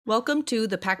Welcome to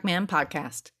the PacMam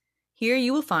podcast. Here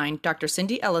you will find Dr.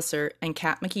 Cindy Elliser and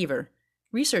Kat McKeever,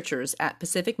 researchers at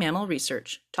Pacific Mammal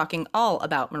Research, talking all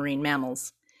about marine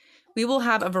mammals. We will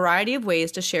have a variety of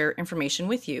ways to share information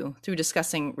with you through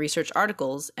discussing research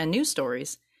articles and news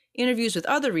stories, interviews with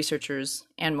other researchers,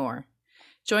 and more.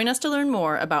 Join us to learn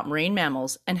more about marine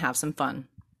mammals and have some fun.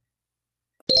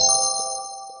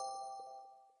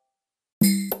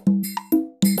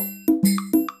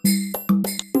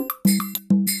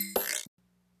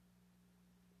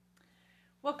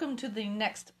 Welcome to the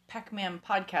next PacMam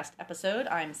podcast episode.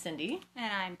 I'm Cindy.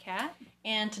 And I'm Kat.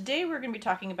 And today we're going to be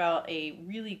talking about a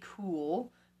really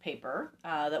cool paper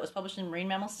that was published in Marine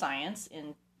Mammal Science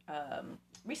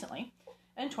recently,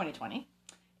 in 2020.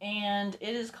 And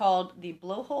it is called The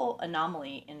Blowhole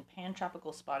Anomaly in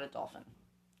Pantropical Spotted Dolphin,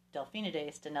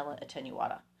 Delphinidae stenella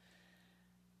attenuata.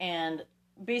 And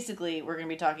basically we're going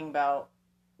to be talking about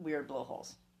weird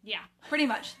blowholes. Yeah, pretty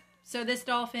much. So this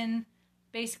dolphin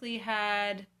basically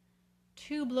had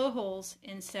 2 blowholes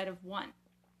instead of 1.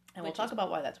 And we'll talk about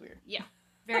why that's weird. Yeah,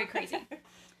 very crazy.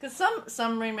 Because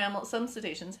some marine mammals, some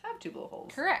cetaceans have 2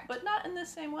 blowholes. Correct. But not in the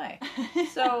same way.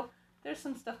 So there's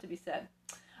some stuff to be said.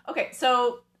 Okay,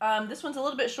 so this one's a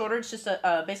little bit shorter. It's just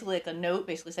basically like a note,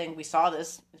 basically saying we saw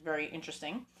this. It's very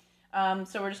interesting.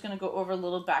 So we're just going to go over a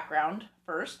little background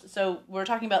first. So we're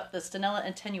talking about the stenella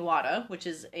attenuata, which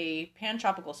is a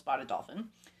pantropical spotted dolphin.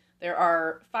 There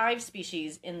are 5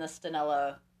 species in the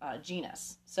stenella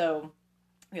genus. So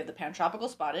we have the pantropical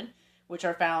spotted, which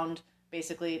are found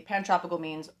basically, pantropical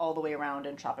means all the way around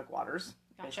in tropic waters,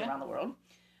 basically around the world.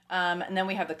 And then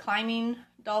we have the climbing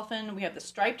dolphin, we have the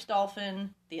striped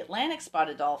dolphin, the Atlantic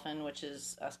spotted dolphin, which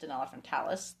is Stenella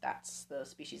frontalis. That's the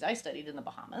species I studied in the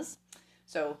Bahamas.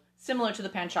 So similar to the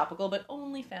pantropical, but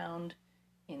only found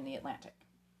in the Atlantic.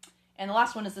 And the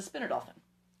last one is the spinner dolphin.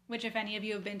 Which, if any of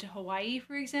you have been to Hawaii,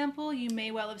 for example, you may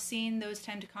well have seen those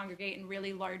tend to congregate in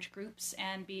really large groups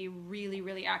and be really,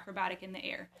 really acrobatic in the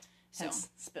air. So, hence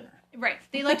spinner. Right.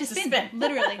 They like to spin.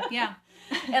 Literally, yeah.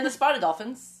 And the spotted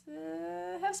dolphins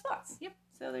have spots. Yep.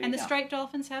 So there and you the go. striped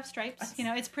dolphins have stripes. You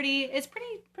know, it's pretty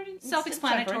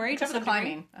self-explanatory. Except for the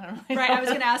climbing. I don't know. Right, I was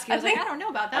going to ask you. I don't know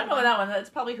about that. I don't know about that one. That's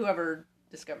probably whoever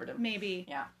discovered him. Maybe.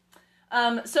 Yeah.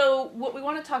 So what we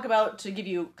want to talk about, to give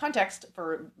you context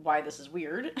for why this is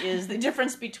weird, is the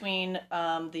difference between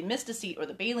the mysticete or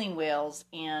the baleen whales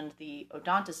and the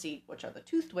odontocete, which are the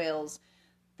toothed whales,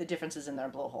 the differences in their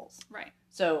blowholes. Right.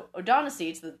 So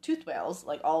odontocetes, the toothed whales,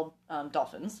 like all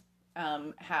dolphins,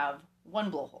 have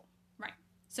 1 blowhole. Right.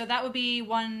 So that would be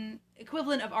one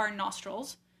equivalent of our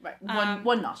nostrils. Right.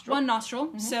 One nostril. One nostril.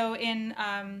 Mm-hmm. So in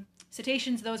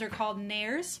cetaceans, those are called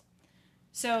nares.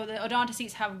 So the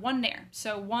odontocetes have 1 nare,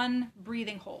 so 1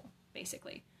 breathing hole,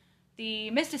 basically. The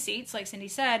mysticetes, like Cindy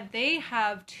said, they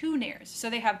have 2 nares. So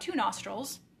they have 2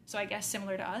 nostrils, so I guess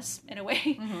similar to us in a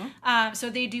way. Mm-hmm. So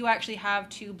they do actually have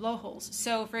 2 blowholes.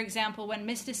 So, for example, when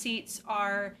mysticetes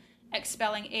are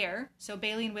expelling air, so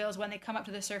baleen whales, when they come up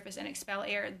to the surface and expel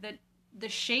air, the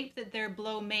shape that their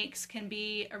blow makes can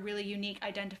be a really unique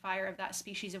identifier of that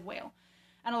species of whale.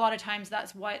 And a lot of times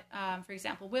that's what, for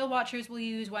example, whale watchers will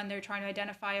use when they're trying to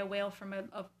identify a whale from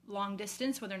a long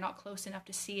distance when they're not close enough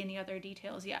to see any other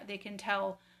details yet. They can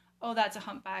tell, oh, that's a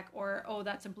humpback, or oh,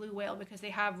 that's a blue whale, because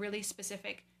they have really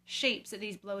specific shapes that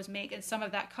these blows make. And some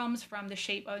of that comes from the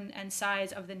shape and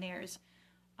size of the nares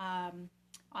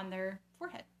on their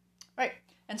forehead. Right.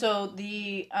 And so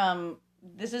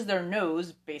this is their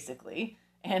nose, basically.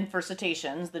 And for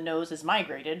cetaceans, the nose is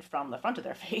migrated from the front of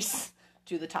their face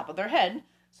to the top of their head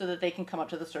so that they can come up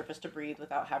to the surface to breathe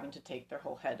without having to take their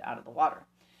whole head out of the water.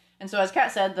 And so as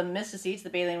Kat said, the mysticetes, the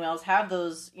baleen whales, have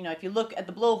those, if you look at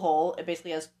the blowhole, it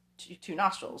basically has 2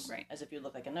 nostrils, right, as if you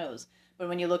look like a nose. But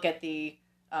when you look at the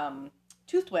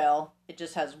toothed whale, it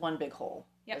just has 1 big hole.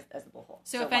 Yep. As the blowhole.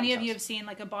 So if any of you have seen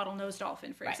like a bottlenose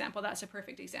dolphin, for example, that's a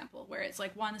perfect example, where it's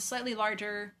like 1 slightly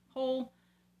larger hole,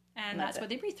 and that's what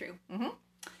they breathe through. Mm-hmm.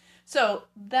 So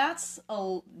that's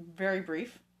a very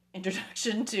brief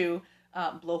introduction to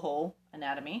blowhole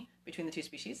anatomy between the 2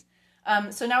 species.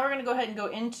 So now we're going to go ahead and go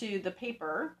into the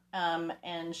paper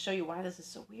and show you why this is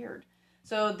so weird.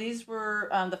 So these were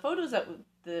the photos that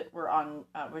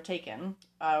were taken.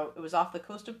 It was off the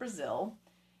coast of Brazil,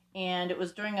 and it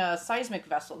was during a seismic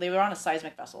vessel. They were on a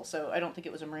seismic vessel, so I don't think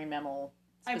it was a marine mammal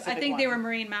specific I think one. they were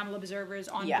marine mammal observers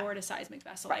on board a seismic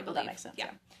vessel, right, I believe. Well, that makes sense.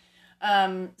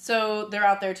 Yeah. So they're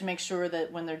out there to make sure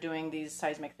that when they're doing these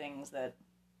seismic things that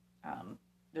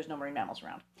there's no marine mammals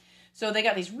around. So they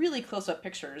got these really close-up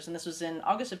pictures, and this was in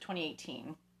August of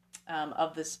 2018,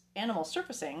 of this animal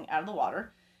surfacing out of the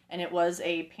water, and it was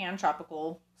a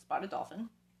pantropical spotted dolphin.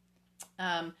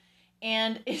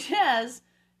 and it has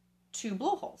 2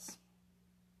 blowholes.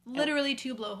 Literally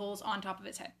 2 blowholes on top of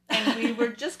its head. And we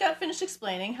just got finished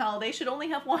explaining how they should only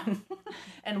have 1.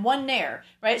 And 1 nair,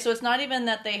 right? So it's not even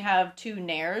that they have 2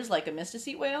 nairs like a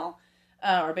mysticete whale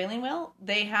or baleen whale.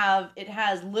 It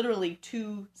has literally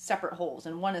 2 separate holes,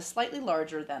 and one is slightly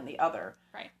larger than the other,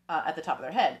 right, at the top of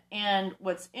their head. And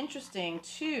what's interesting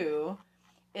too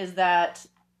is that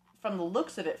from the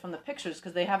looks of it, from the pictures,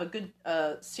 because they have a good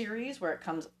series where it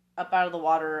comes up out of the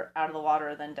water,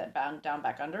 then down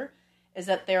back under, is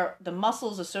that the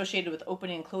muscles associated with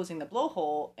opening and closing the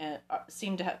blowhole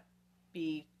seem to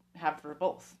have for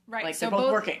both. Right. Like so they're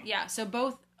both working. Yeah, so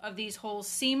both of these holes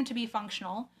seem to be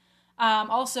functional.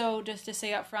 Also, just to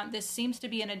say up front, this seems to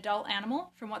be an adult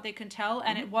animal from what they can tell,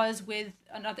 and it was with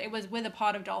a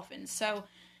pod of dolphins. So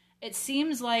it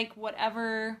seems like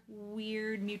whatever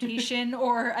weird mutation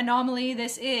or anomaly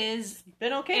this is,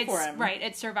 been okay for him. Right,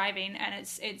 it's surviving, and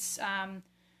it's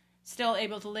still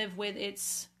able to live with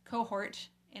its cohort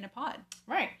in a pod.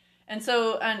 Right. And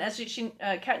so, and as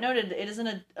Kat noted,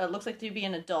 it looks like to be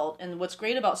an adult. And what's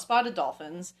great about spotted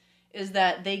dolphins is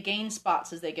that they gain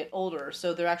spots as they get older.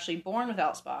 So they're actually born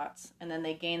without spots, and then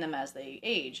they gain them as they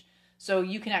age. So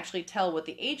you can actually tell what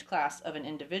the age class of an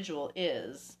individual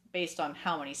is based on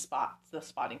how many spots, the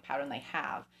spotting pattern they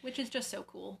have. Which is just so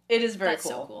cool. It is very That's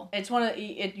cool. So cool. It's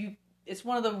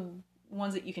one of the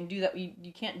ones that you can do that.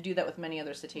 You can't do that with many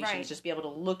other cetaceans. Right. Just be able to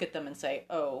look at them and say,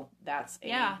 oh, that's a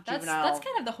juvenile. That's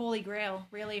kind of the holy grail,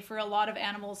 really, for a lot of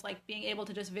animals, like being able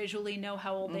to just visually know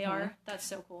how old they are. That's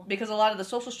so cool. Because a lot of the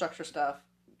social structure stuff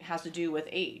has to do with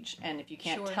age, and if you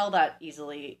can't tell that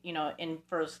easily,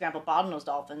 for example, bottlenose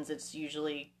dolphins, it's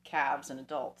usually calves and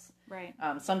adults. Right.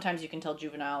 Sometimes you can tell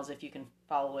juveniles if you can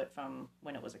follow it from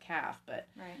when it was a calf, but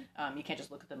right. You can't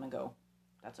just look at them and go,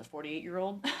 that's a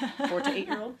 48-year-old, 4 to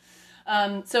 8-year-old.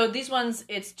 So these ones,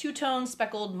 it's two-tone,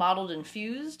 speckled, mottled, and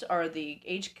fused are the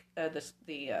age,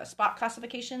 the spot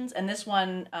classifications. And this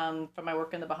one, from my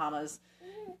work in the Bahamas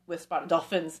with spotted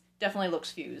dolphins, definitely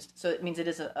looks fused. So it means it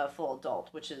is a full adult,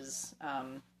 which is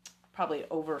probably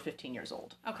over 15 years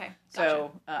old. Okay, gotcha.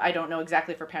 So I don't know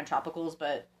exactly for pantropicals,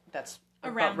 but that's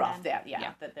around rough. Then.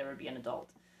 That there would be an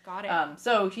adult. Got it.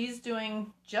 So he's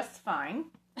doing just fine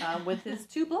with his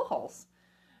 2 blowholes.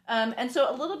 And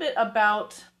so a little bit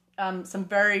about some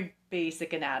very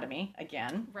basic anatomy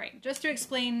again. Right. Just to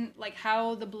explain like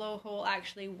how the blowhole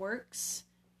actually works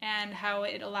and how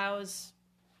it allows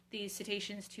these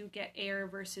cetaceans to get air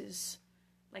versus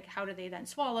like how do they then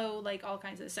swallow, like all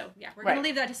kinds of. So yeah, we're going to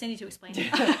leave that to Cindy to explain.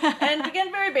 And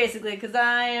again, very basically, because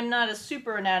I am not a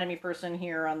super anatomy person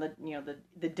here on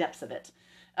the depths of it.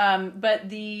 But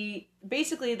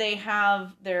basically they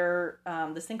have their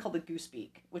this thing called the goose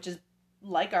beak, which is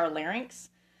like our larynx.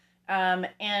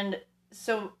 And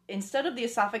so instead of the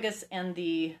esophagus and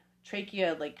the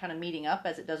trachea like kind of meeting up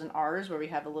as it does in ours, where we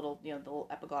have the little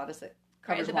epiglottis that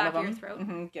covers the one back of them, your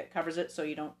throat. Covers it so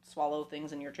you don't swallow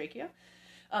things in your trachea.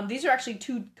 These are actually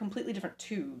 2 completely different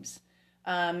tubes.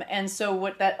 And so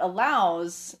what that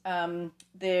allows,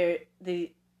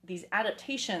 these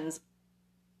adaptations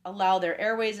allow their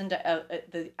airways and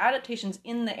the adaptations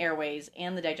in the airways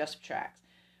and the digestive tracts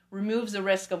removes the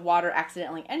risk of water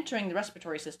accidentally entering the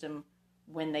respiratory system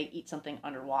when they eat something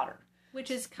underwater.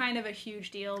 Which is kind of a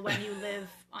huge deal when you live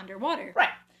underwater. Right.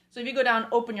 So if you go down,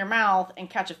 open your mouth, and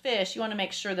catch a fish, you want to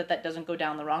make sure that doesn't go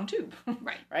down the wrong tube.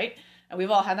 Right. Right? And we've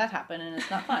all had that happen, and it's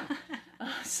not fun.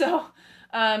 So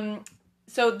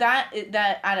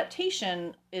that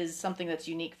adaptation is something that's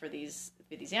unique for these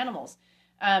animals.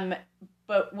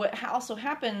 But what also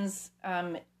happens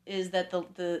is that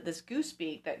this goose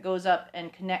beak that goes up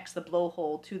and connects the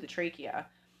blowhole to the trachea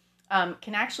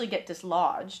can actually get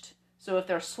dislodged. So if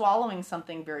they're swallowing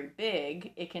something very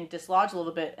big, it can dislodge a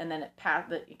little bit, and then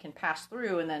it can pass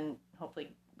through, and then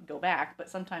hopefully go back. But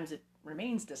sometimes it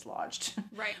remains dislodged,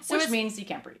 right? So which means you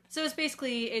can't breathe. So it's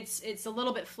basically it's a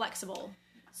little bit flexible,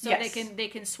 so yes. they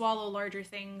can swallow larger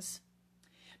things.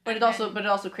 But it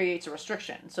also creates a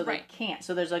restriction, so they can't.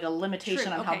 So there's like a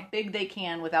limitation on how big they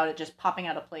can without it just popping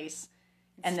out of place.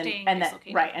 And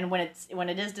when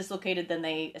it is dislocated, then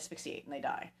they asphyxiate and they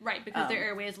die. Right, because their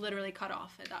airway is literally cut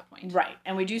off at that point. Right,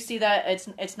 and we do see that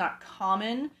it's not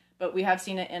common, but we have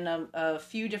seen it in a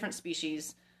few different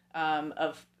species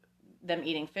of them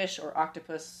eating fish or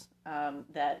octopus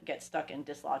that get stuck and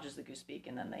dislodges the goose beak,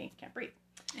 and then they can't breathe.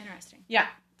 Interesting. Yeah,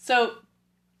 so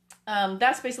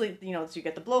that's basically so you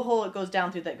get the blowhole, it goes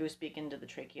down through that goose beak into the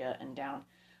trachea and down.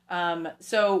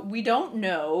 So we don't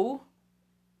know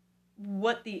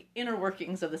what the inner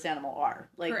workings of this animal are,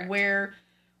 like Correct.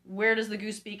 where does the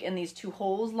goose beak and these two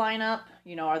holes line up?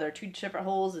 You know, are there two separate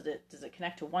holes? Does it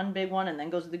connect to one big one and then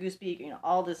goes to the goose beak? You know,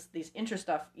 all these inter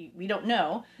stuff we don't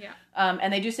know. Yeah.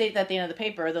 And they do say at the end of the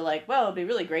paper, they're like, well, it'd be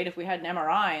really great if we had an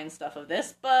MRI and stuff of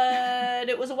this, but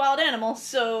it was a wild animal,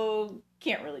 so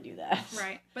can't really do that.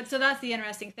 Right. But so that's the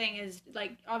interesting thing is,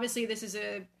 like, obviously this is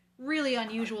a really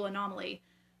unusual anomaly,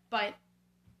 but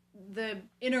the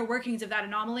inner workings of that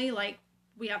anomaly, like,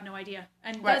 we have no idea.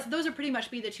 And those are pretty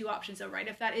much be the two options though, right?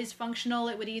 If that is functional,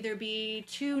 it would either be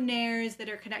two nares that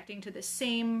are connecting to the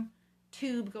same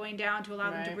tube going down to allow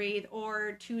them to breathe,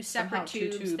 or two separate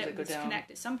tubes that would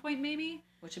disconnect at some point maybe.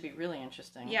 Which would be really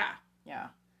interesting. Yeah. Yeah.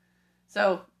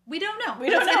 So... we don't know. We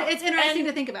don't know. It's interesting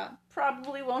to think about.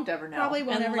 Probably won't ever know.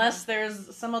 Unless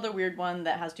there's some other weird one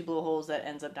that has two blowholes that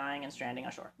ends up dying and stranding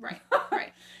ashore. Right.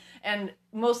 Right. And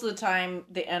most of the time,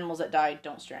 the animals that die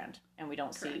don't strand, and we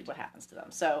don't see what happens to them.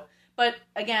 So, but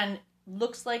again,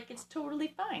 looks like it's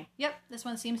totally fine. Yep, this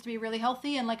one seems to be really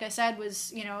healthy, and like I said,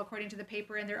 was, you know, according to the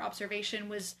paper and their observation,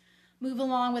 was moving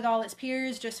along with all its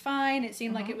peers just fine. It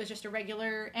seemed like it was just a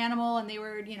regular animal, and they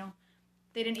were, you know,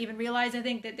 they didn't even realize, I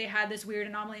think, that they had this weird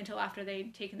anomaly until after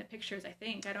they'd taken the pictures, I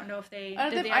think. I don't know if they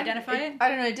identify it? I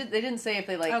don't know. They didn't say if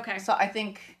they, like... Okay. So I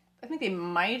think they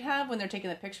might have when they're taking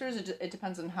the pictures. It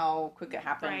depends on how quick it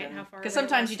happened. Right, how far. Because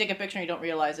sometimes you take a picture and you don't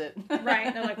realize it.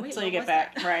 Right. They're like, wait, until you get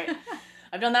back. That? Right.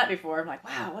 I've done that before. I'm like,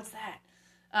 wow, what's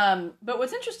that? But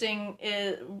what's interesting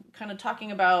is kind of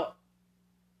talking about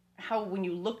how when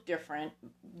you look different,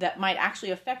 that might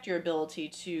actually affect your ability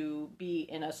to be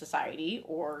in a society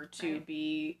or to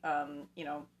be, you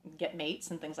know, get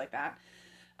mates and things like that.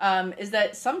 Is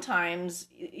that sometimes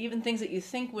even things that you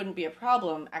think wouldn't be a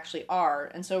problem actually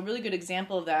are. And so a really good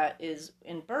example of that is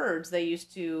in birds, they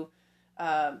used to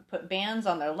put bands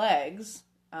on their legs,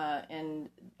 and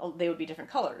they would be different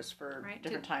colors for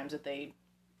different times that they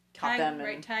caught them.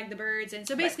 Tag the birds. And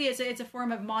so basically it's a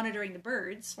form of monitoring the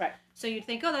birds. Right. So you'd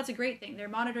think, oh, that's a great thing. They're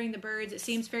monitoring the birds. It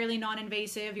seems fairly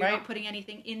non-invasive. You're not putting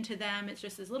anything into them. It's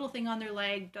just this little thing on their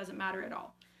leg. Doesn't matter at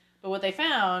all. But what they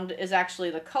found is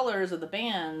actually the colors of the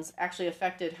bands actually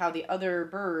affected how the other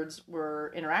birds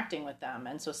were interacting with them.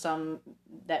 And so some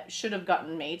that should have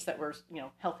gotten mates that were, you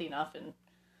know, healthy enough and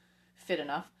fit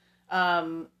enough,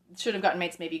 should have gotten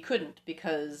mates, maybe couldn't,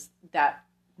 because that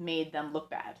made them look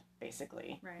bad,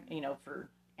 basically. Right. You know, for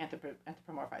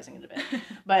anthropomorphizing it a bit.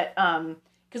 But,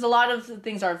 because a lot of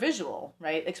things are visual,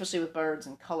 right? Especially with birds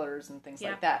and colors and things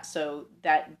like that. So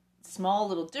that small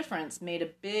little difference made a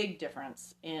big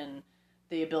difference in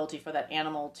the ability for that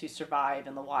animal to survive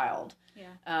in the wild.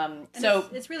 Yeah. So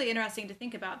it's really interesting to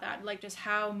think about that, like just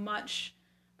how much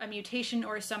a mutation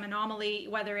or some anomaly,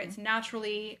 whether it's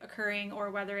naturally occurring or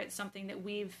whether it's something that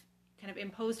we've kind of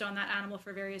imposed on that animal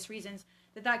for various reasons,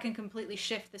 that can completely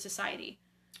shift the society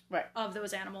of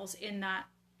those animals in that,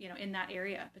 you know, in that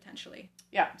area potentially.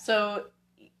 Yeah. So,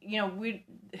 you know,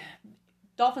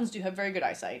 dolphins do have very good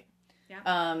eyesight.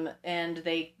 Yeah. And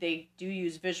they do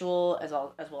use visual as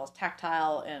well as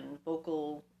tactile and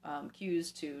vocal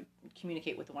cues to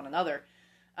communicate with one another.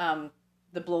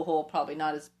 The blowhole probably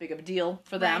not as big of a deal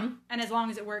for them. And as long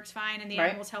as it works fine and the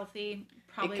animal's healthy,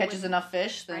 probably it catches enough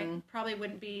fish, then probably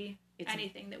wouldn't be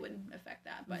anything that would affect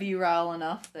that. But virile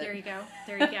enough that there you go.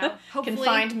 Hopefully, can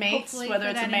find mates, whether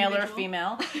it's a male or a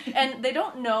female. And they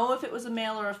don't know if it was a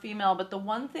male or a female, but the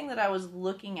one thing that I was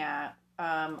looking at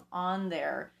on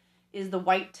there is the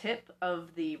white tip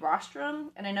of the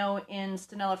rostrum. And I know in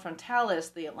Stenella frontalis,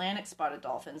 the Atlantic spotted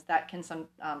dolphins, that can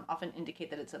often indicate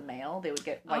that it's a male. They would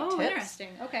get white tips. Oh, interesting.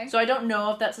 Okay. So I don't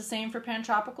know if that's the same for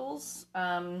pantropicals,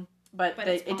 but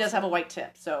it does have a white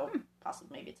tip. So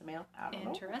possibly maybe it's a male. I don't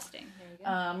know. Interesting. There you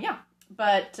go. Yeah.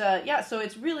 But so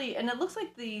it's really, and it looks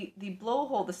like the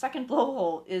blowhole, the second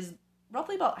blowhole, is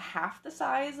roughly about half the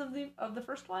size of the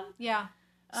first one. Yeah.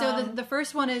 So the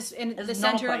first one is in the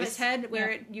center of its head, where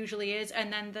it usually is,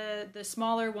 and then the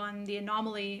smaller one, the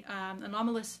anomalous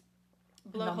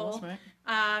blowhole,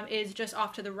 is just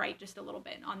off to the right, just a little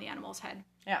bit on the animal's head.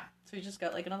 Yeah. So you just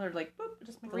got like another boop,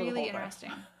 just make a little really hole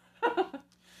interesting.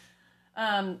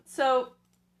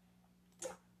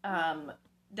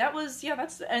 That was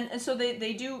that's and so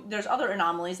they do. There's other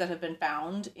anomalies that have been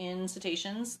found in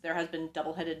cetaceans. There has been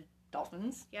double-headed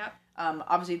dolphins. Yeah.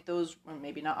 Obviously those, or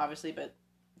maybe not obviously, but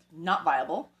not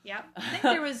viable. Yeah. I think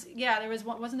there was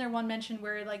one, wasn't there one mention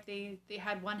where like they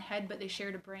had one head but they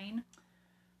shared a brain?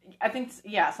 I think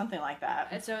something like that.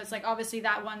 And so it's like obviously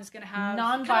that one's going to have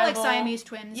non-viable, like Siamese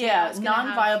twins. Yeah,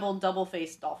 non-viable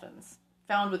double-faced dolphins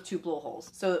found with two blowholes.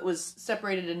 So it was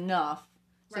separated enough.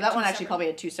 So that one actually probably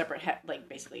had two separate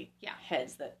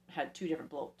heads that had two different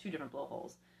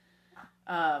blowholes.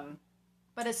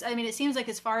 But it seems like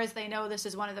as far as they know, this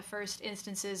is one of the first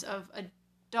instances of a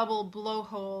double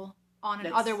blowhole on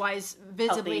an otherwise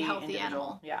visibly healthy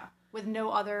animal. Yeah. With no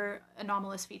other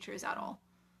anomalous features at all.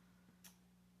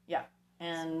 Yeah.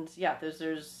 And yeah,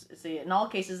 there's in all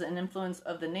cases, an influence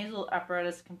of the nasal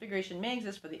apparatus configuration may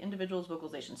exist for the individual's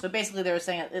vocalization. So basically, they were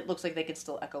saying it looks like they could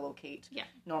still echolocate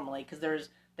normally because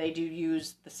they do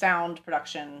use the sound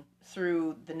production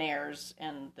through the nares,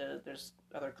 and there's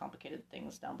other complicated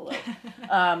things down below.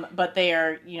 But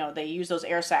they use those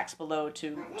air sacs below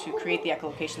to create the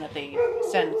echolocation that they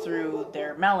send through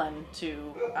their melon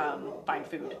to find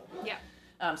food. Yeah.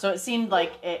 So it seemed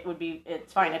like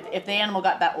it's fine if the animal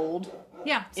got that old.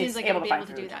 Yeah, seems like it would be able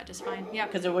to do that just fine. Yeah,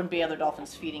 because there wouldn't be other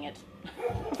dolphins feeding it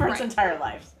for its entire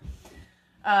life.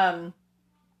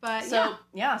 So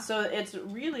it's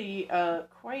really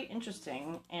quite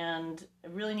interesting and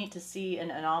really neat to see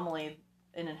an anomaly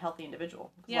in a healthy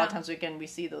individual. A lot of times, again, we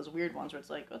see those weird ones where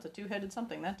it's like, oh, it's a two-headed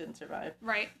something that didn't survive.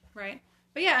 Right.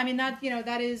 But yeah, I mean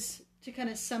that is, to kind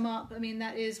of sum up. I mean,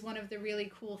 that is one of the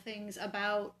really cool things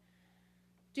about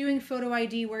doing photo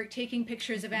ID work, taking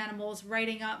pictures of animals,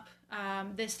 writing up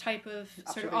this type of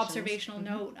sort of observational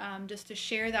note, just to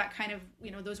share that kind of,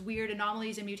 those weird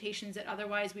anomalies and mutations that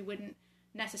otherwise we wouldn't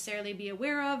necessarily be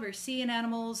aware of or see in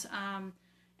animals.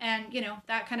 And,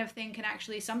 that kind of thing can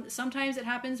actually, sometimes it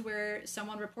happens where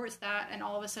someone reports that and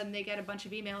all of a sudden they get a bunch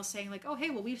of emails saying like, oh, hey,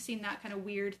 well, we've seen that kind of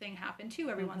weird thing happen too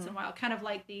every once in a while. Kind of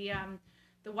like the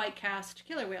white-cast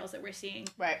killer whales that we're seeing.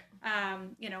 Right.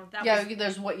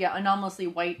 There's anomalously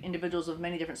white individuals of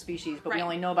many different species, but we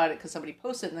only know about it because somebody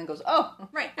posts it and then goes, oh,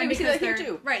 right. And we see that here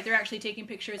too. Right, they're actually taking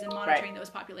pictures and monitoring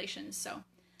those populations, so...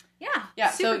 Yeah,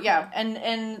 cool.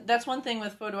 And that's one thing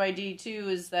with photo ID too,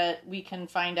 is that we can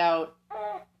find out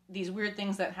these weird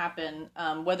things that happen,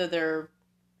 whether they're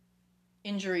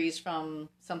injuries from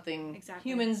something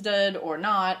humans did or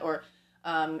not, or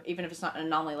even if it's not an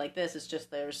anomaly like this, it's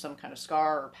just there's some kind of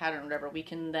scar or pattern or whatever, we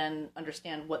can then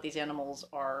understand what these animals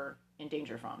are in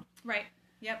danger from. Right.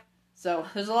 Yep. So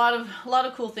there's a lot of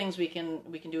cool things we can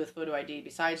do with photo ID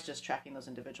besides just tracking those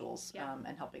individuals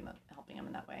and helping them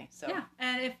in that way. So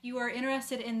and if you are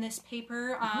interested in this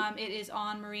paper, it is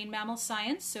on Marine Mammal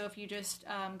Science. So if you just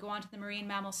go onto the Marine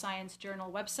Mammal Science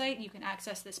Journal website, you can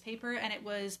access this paper, and it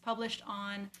was published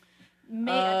on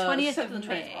May 20th of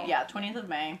May. Yeah, 20th of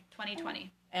May,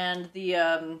 2020. And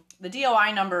the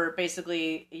DOI number,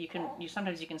 basically, you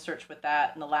sometimes search with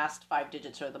that, and the last 5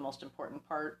 digits are the most important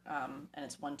part, and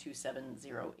it's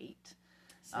 12708.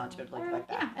 To be able to like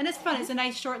that. Yeah, and it's fun. It's a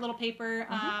nice short little paper,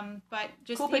 but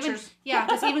just cool pictures.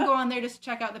 Just even go on there just to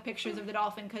check out the pictures of the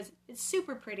dolphin because it's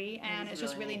super pretty, and it's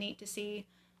just really neat to see.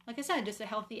 Like I said, just a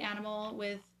healthy animal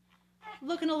with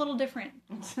looking a little different.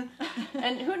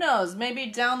 And who knows? Maybe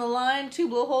down the line, 2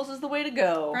 blowholes is the way to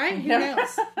go. Right? Who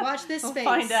knows? Watch this space. We'll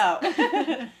find out.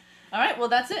 All right. Well,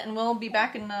 that's it, and we'll be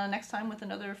back in next time with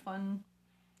another fun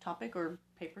topic or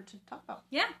paper to talk about.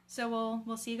 Yeah. So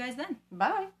we'll see you guys then.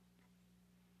 Bye.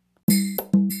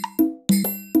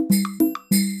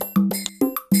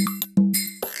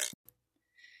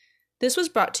 This was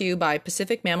brought to you by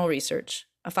Pacific Mammal Research,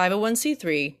 a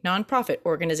 501c3 nonprofit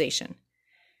organization.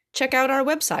 Check out our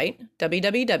website,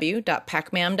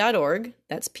 www.pacmam.org,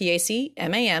 that's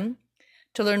PACMAM,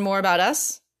 to learn more about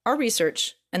us, our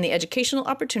research, and the educational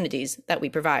opportunities that we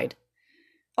provide.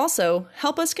 Also,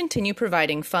 help us continue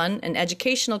providing fun and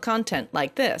educational content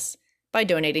like this by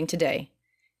donating today.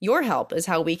 Your help is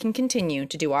how we can continue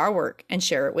to do our work and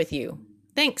share it with you.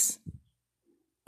 Thanks!